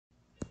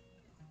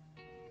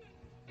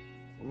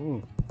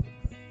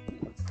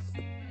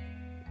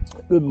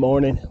Good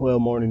morning. Well,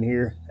 morning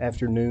here,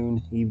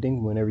 afternoon,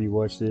 evening, whenever you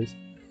watch this.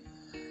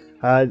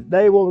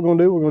 Today, what we're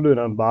gonna do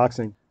an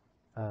unboxing.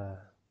 Uh,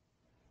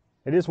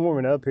 it is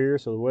warming up here,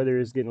 so the weather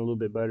is getting a little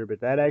bit better,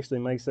 but that actually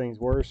makes things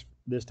worse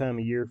this time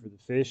of year for the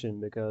fishing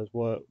because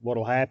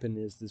what'll happen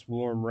is this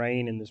warm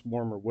rain and this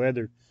warmer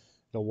weather,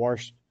 will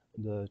wash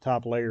the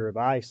top layer of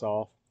ice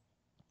off,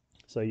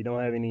 so you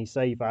don't have any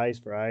safe ice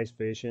for ice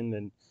fishing,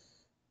 and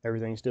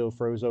everything still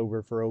froze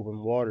over for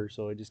open water,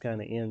 so it just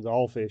kind of ends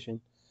all fishing.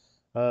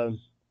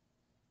 Um,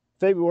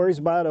 February's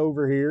about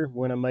over here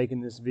when I'm making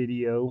this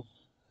video.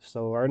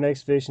 So our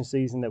next fishing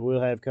season that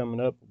we'll have coming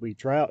up will be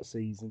trout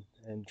season.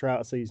 And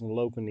trout season will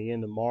open the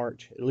end of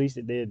March. At least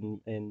it did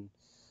in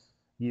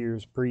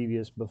years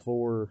previous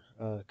before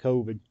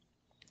COVID.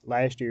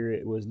 Last year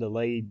it was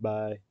delayed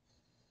by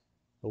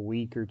a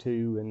week or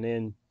two, and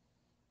then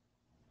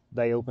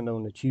they opened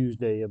on the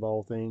Tuesday of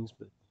all things.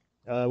 But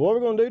what we're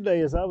going to do today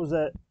is I was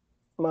at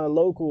my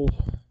local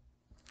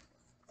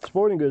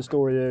sporting goods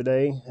store the other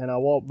day, and I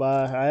walked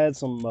by. I had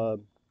some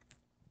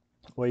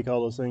what do you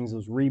call those things?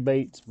 Those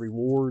rebates,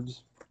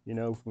 rewards,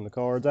 from the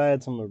cards. I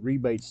had some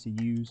rebates to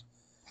use,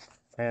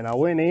 and I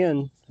went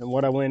in, and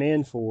what I went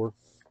in for.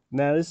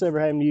 Now, this ever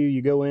happened to you?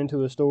 You go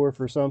into a store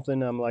for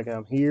something. I'm like,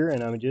 I'm here,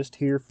 and I'm just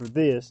here for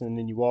this, and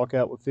then you walk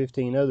out with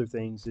 15 other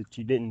things that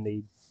you didn't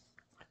need.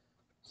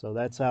 So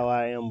that's how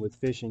I am with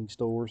fishing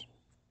stores.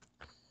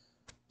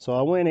 So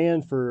I went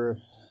in for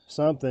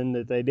something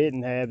that they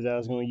didn't have that I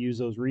was going to use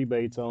those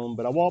rebates on,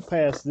 but I walked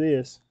past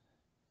this.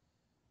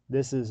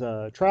 This is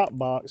a trout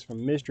box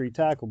from Mystery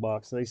Tackle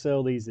Box. They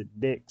sell these at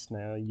Dick's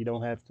now. You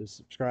don't have to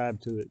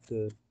subscribe to it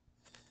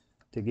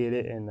to get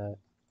it. And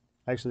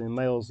actually, the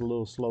mail's a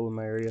little slow in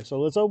my area. So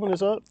let's open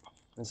this up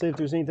and see if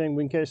there's anything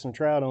we can catch some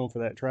trout on for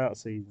that trout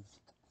season.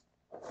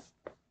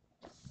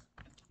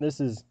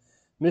 This is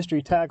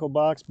Mystery Tackle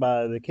Box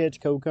by the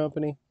CatchCo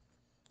company,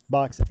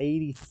 box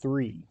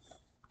 83.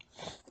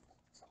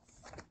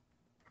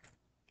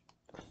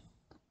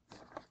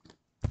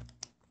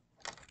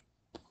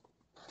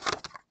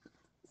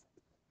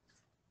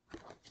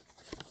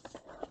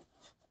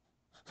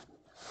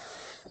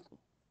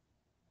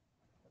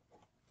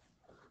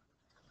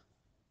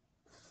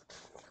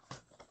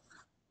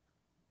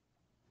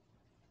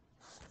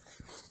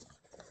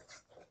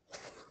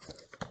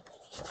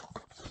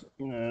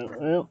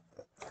 Well,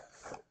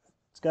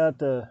 it's got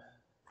the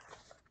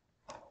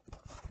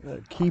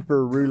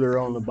keeper ruler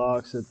on the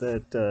box at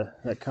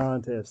that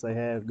contest they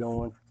have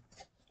going.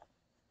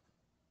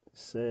 It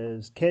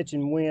says catch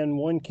and win.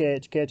 1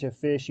 catch a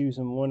fish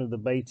using one of the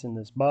baits in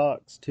this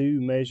box.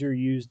 2 measure,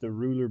 use the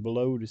ruler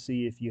below to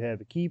see if you have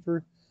a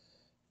keeper.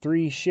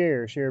 3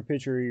 share a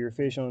picture of your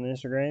fish on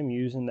Instagram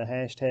using the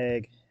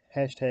hashtag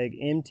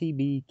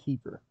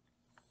MTBKeeper.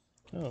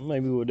 Oh,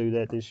 maybe we'll do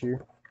that this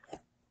year.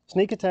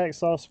 Sneak Attack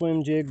Soft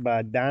Swim Jig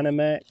by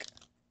Dynamic.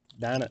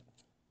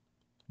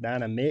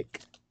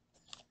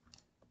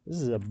 This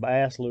is a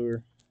bass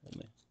lure.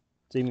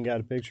 It's even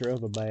got a picture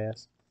of a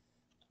bass.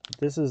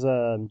 This is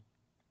a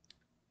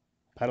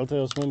paddle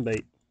tail swim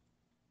bait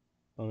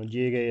on a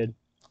jig head.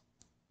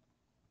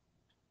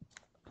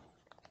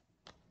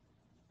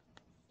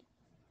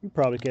 You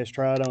probably catch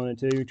trout on it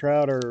too.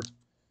 Trout are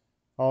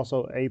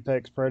also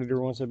apex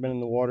predator once they've been in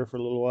the water for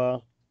a little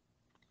while.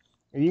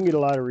 And you can get a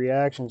lot of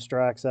reaction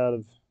strikes out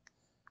of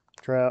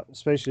trout,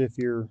 especially if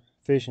you're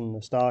fishing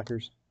the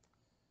stockers.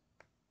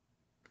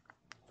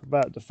 For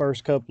about the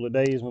first couple of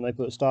days when they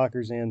put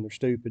stockers in, they're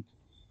stupid.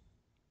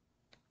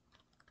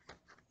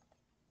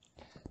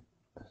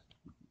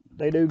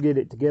 They do get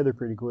it together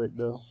pretty quick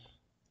though.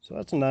 So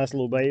that's a nice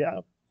little bait.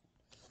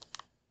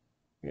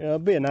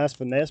 It'd be a nice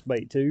finesse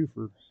bait too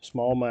for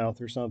smallmouth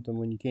or something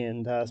when you can't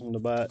entice them to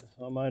bite.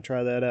 So I might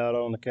try that out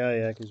on the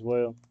kayak as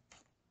well.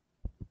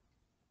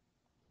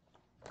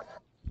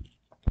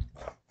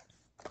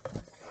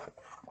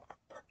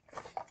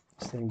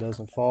 This thing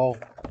doesn't fall.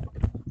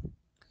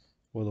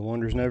 Well, the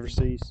wonders never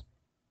cease.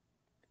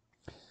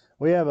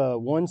 We have a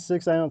 1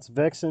 6-ounce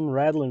Vexen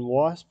Rattling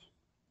Wasp.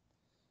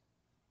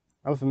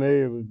 I'm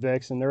familiar with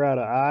Vexen. They're out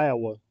of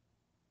Iowa.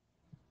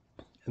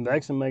 And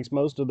Vexen makes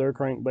most of their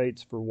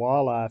crankbaits for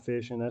walleye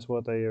fishing. That's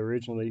what they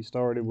originally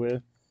started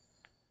with.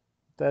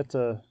 It's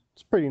a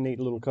pretty neat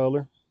little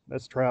color.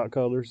 That's trout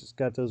colors. It's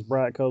got those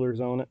bright colors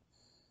on it.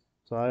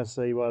 So I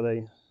see why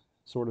they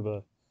sort of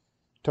a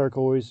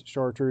turquoise,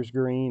 chartreuse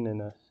green,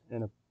 and a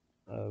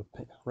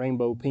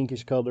rainbow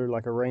pinkish color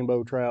like a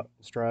rainbow trout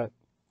stripe.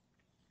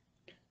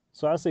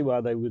 So I see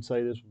why they would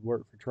say this would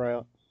work for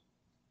trout.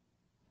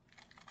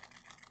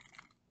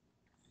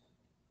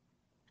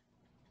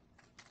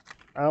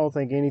 I don't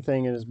think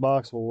anything in this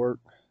box will work,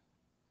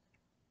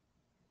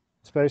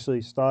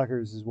 especially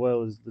stockers as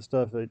well as the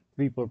stuff that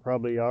people are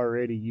probably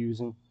already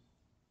using.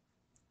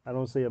 I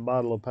don't see a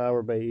bottle of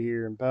power bait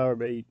here, and power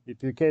bait,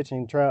 if you're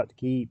catching trout to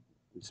keep,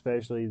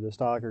 especially the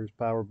stockers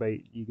power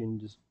bait, you can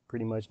just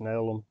pretty much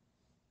nail them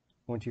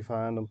once you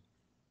find them.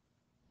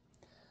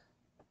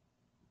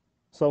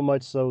 So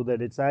much so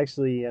that it's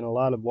actually in a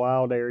lot of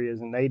wild areas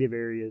and native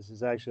areas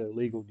it's actually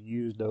illegal to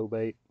use dough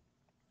bait,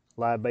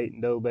 live bait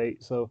and dough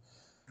bait. So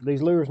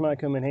these lures might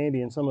come in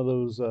handy in some of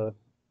those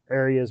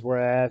areas where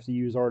I have to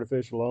use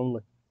artificial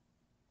only.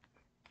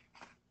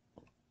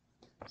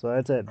 So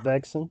that's at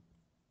Vexen.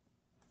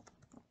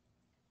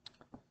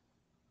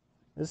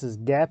 This is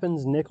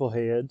Gappin's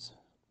Nickelheads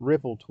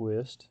Ripple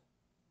Twist.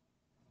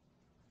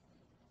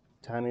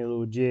 Tiny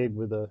little jig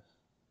with a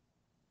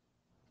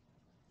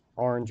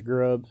orange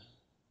grub,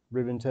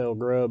 ribbon tail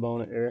grub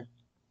on it there.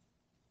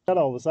 Not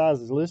all the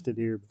sizes listed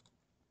here.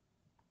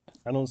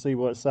 I don't see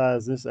what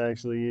size this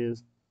actually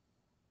is.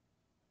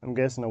 I'm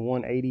guessing a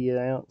 1/80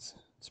 ounce.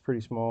 It's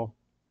pretty small.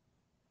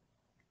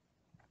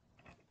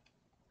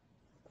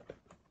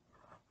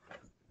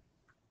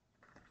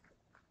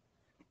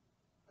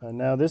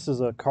 Now this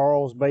is a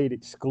Carl's Bait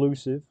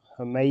exclusive,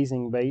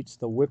 Amazing Baits,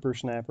 the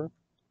Whippersnapper.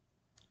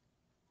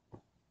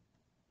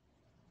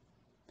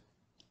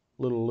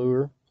 Little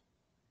lure,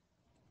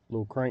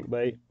 little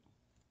crankbait.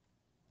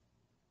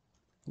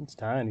 It's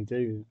tiny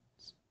too.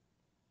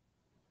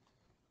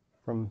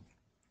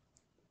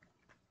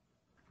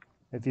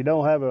 If you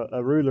don't have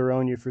a ruler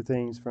on you for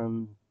things,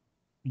 from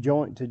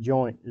joint to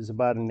joint is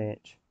about 1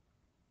 inch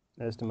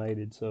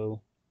estimated.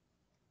 So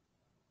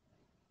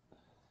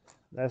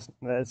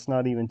that's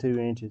not even 2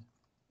 inches,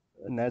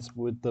 and that's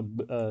with the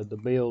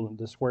bill,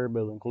 the square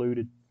bill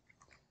included.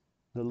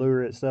 The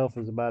lure itself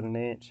is about 1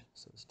 inch,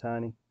 so it's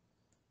tiny.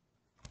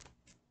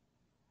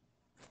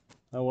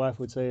 My wife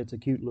would say it's a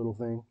cute little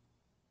thing.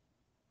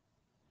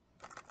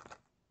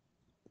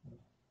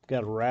 It's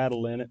got a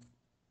rattle in it.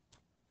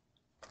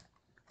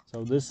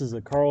 So this is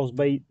a Carl's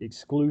Bait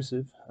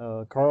exclusive.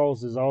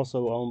 Carl's is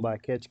also owned by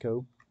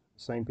CatchCo,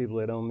 same people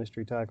that own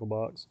Mystery Tackle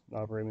Box,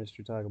 operate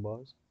Mystery Tackle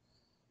Box.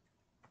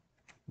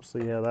 We'll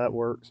see how that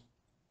works.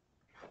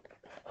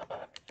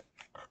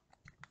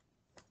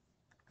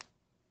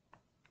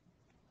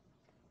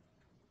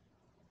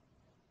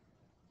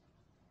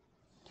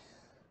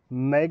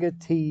 Mega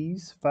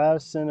Tees,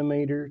 5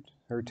 centimeter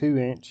or 2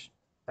 inch,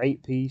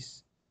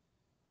 8-piece.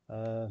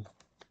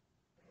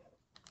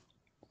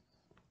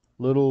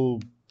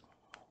 Little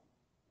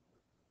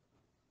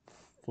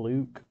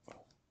fluke.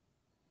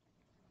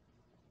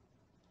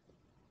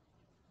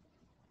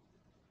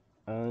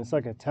 It's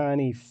like a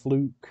tiny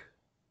fluke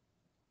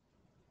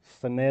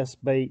finesse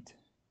bait.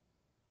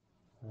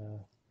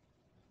 Kind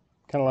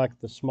of like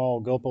the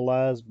small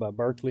Gopalize by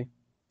Berkeley.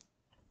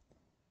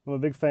 I'm a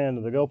big fan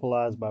of the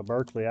Gopalize by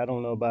Berkeley. I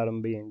don't know about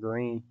them being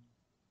green.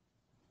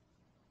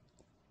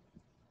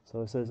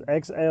 So it says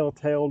XL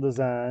tail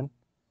design,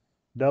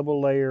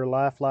 double layer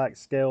lifelike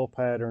scale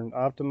pattern,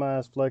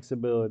 optimized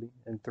flexibility,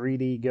 and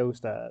 3D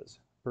ghost eyes.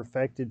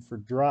 Perfected for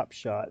drop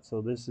shot. So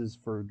this is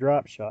for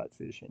drop shot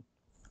fishing.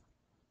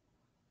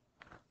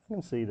 I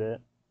can see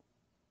that.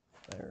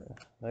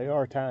 They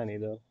are tiny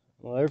though.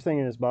 Well, everything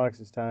in this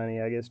box is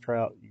tiny. I guess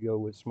trout, you go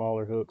with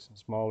smaller hooks and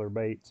smaller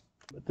baits.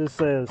 But this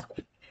says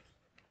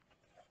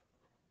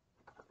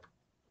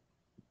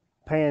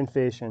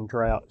Panfish and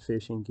Trout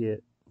fishing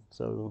kit.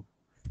 So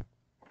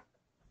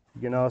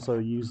you can also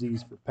use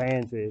these for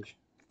panfish,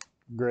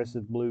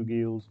 aggressive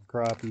bluegills,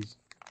 crappies.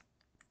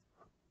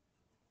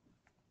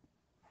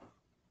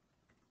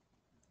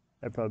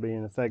 That'd probably be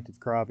an effective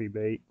crappie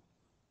bait.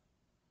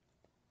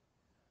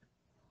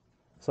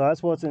 So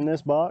that's what's in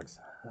this box.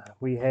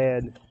 We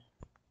had,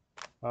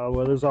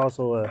 well, there's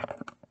also a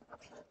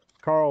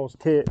Carl's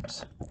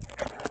Tips.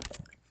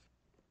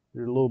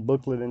 There's a little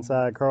booklet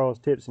inside, Carl's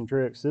Tips and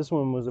Tricks. This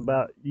one was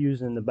about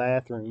using the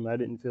bathroom. I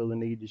didn't feel the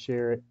need to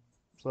share it,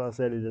 so I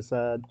set it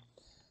aside.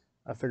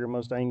 I figure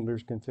most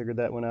anglers can figure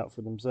that one out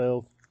for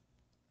themselves.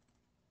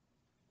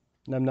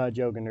 And I'm not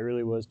joking, there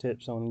really was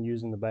tips on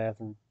using the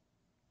bathroom.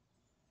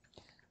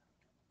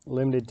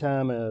 Limited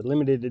time,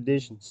 limited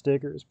edition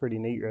sticker. It's pretty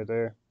neat right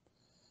there.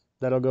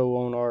 That'll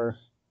go on our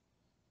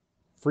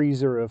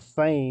freezer of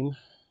fame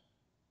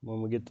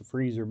when we get the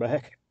freezer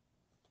back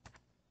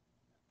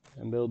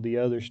and build the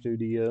other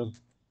studio.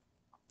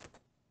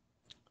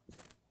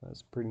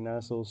 That's a pretty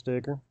nice little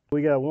sticker.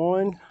 We got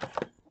 1,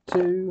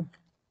 2,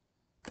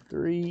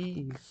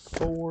 3,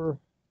 4,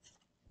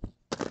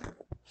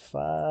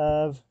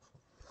 5.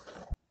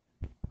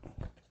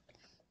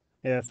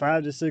 Yeah,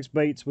 5 to 6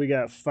 baits. We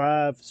got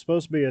 5. It's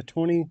supposed to be a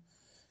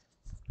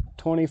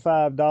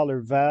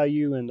 $25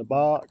 value in the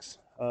box.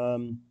 I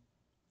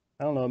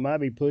don't know, it might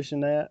be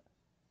pushing that.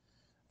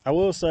 I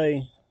will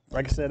say,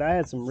 like I said, I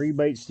had some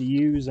rebates to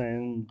use,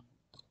 and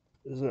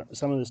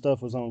some of the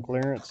stuff was on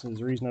clearance. Is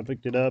the reason I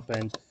picked it up,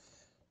 and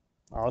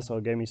also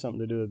gave me something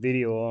to do a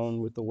video on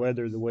with the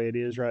weather the way it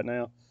is right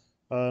now.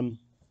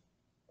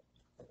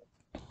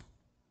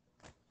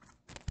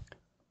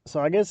 So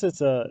I guess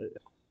it's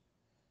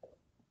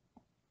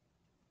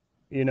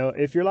you know,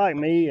 if you're like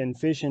me and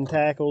fishing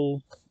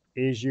tackle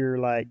is your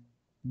like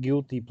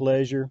guilty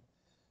pleasure,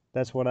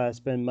 that's what I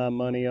spend my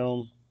money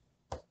on.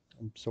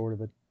 I'm sort of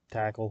a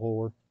tackle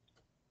whore.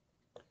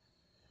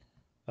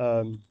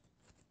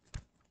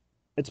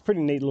 It's a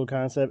pretty neat little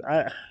concept.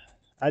 I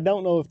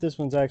don't know if this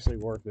one's actually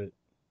worth it.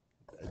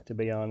 to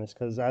be honest,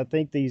 because I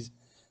think these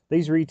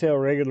retail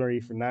regularly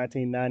for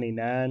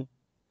 $19.99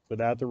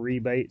 without the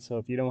rebate. So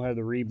if you don't have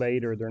the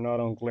rebate or they're not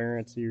on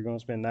clearance, you're going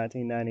to spend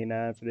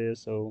 $19.99 for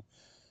this. So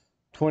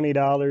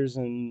 $20,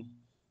 and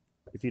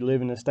if you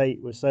live in a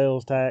state with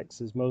sales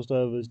tax, as most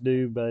of us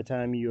do, by the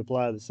time you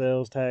apply the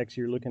sales tax,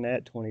 you're looking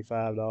at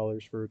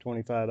 $25 for a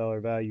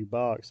 $25 value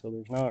box. So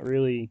there's not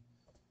really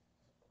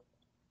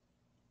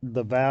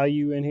the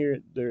value in here,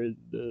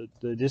 the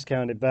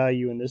discounted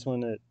value in this one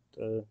that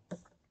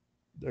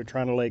they're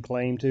trying to lay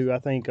claim to. I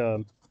think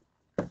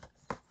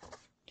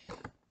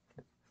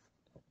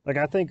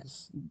I think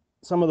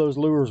some of those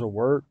lures will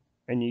work,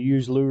 and you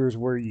use lures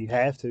where you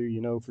have to,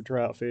 you know, for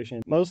trout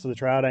fishing. Most of the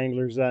trout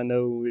anglers I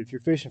know, if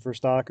you're fishing for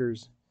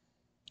stockers,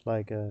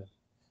 like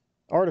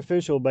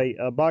artificial bait,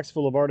 a box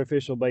full of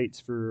artificial baits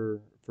for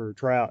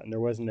trout, and there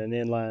wasn't an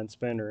inline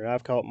spinner.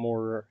 I've caught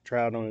more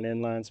trout on an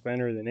inline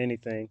spinner than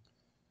anything.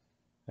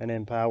 And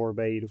then power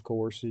bait, of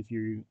course, if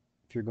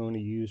you're going to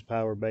use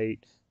power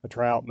bait. A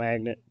trout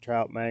magnet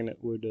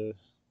would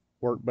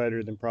work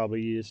better than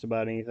probably just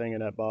about anything in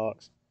that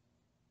box,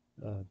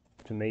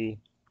 to me.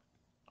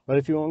 But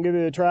if you want to give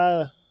it a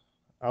try,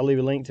 I'll leave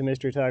a link to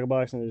Mystery Tackle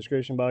Box in the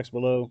description box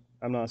below.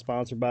 I'm not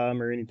sponsored by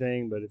them or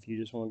anything, but if you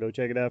just want to go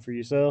check it out for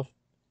yourself,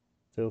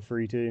 feel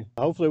free to.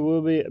 Hopefully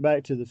we'll be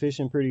back to the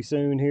fishing pretty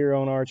soon here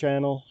on our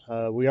channel.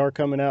 We are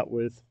coming out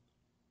with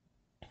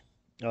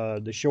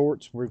the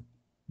shorts. We're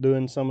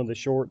doing some of the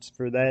shorts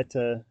for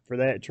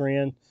that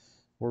trend.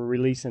 We're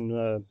releasing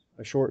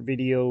a short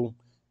video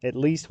at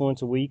least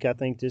once a week. I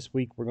think this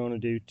week we're going to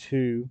do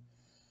 2.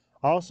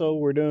 Also,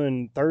 we're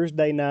doing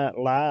Thursday night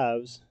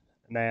lives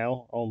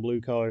now on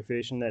Blue Collar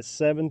Fishing. That's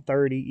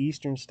 7:30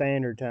 Eastern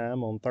Standard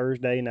Time on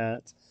Thursday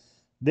nights.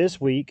 This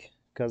week,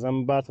 because I'm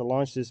about to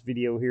launch this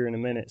video here in a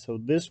minute, so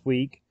this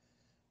week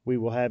we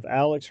will have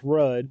Alex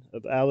Rudd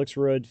of Alex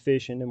Rudd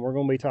Fishing, and we're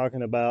going to be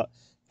talking about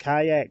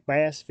kayak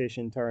bass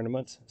fishing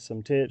tournaments,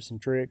 some tips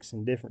and tricks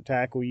and different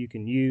tackle you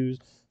can use,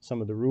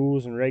 some of the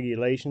rules and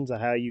regulations of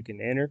how you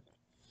can enter,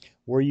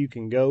 where you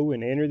can go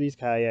and enter these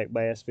kayak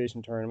bass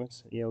fishing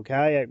tournaments. You know,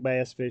 kayak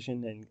bass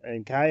fishing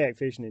and kayak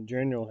fishing in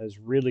general has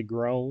really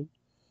grown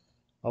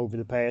over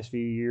the past few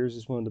years.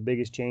 It's one of the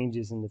biggest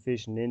changes in the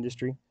fishing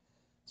industry.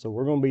 So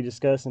we're going to be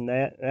discussing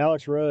that.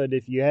 Alex Rudd,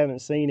 if you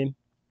haven't seen him,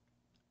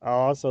 I'll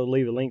also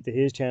leave a link to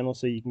his channel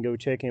so you can go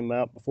check him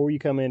out before you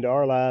come into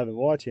our live and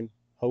watch him,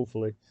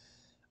 hopefully.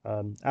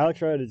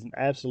 Alex Rudd is an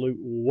absolute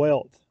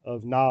wealth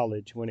of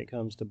knowledge when it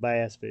comes to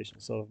bass fishing.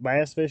 So if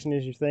bass fishing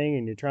is your thing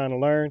and you're trying to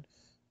learn,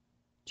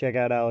 check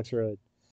out Alex Rudd.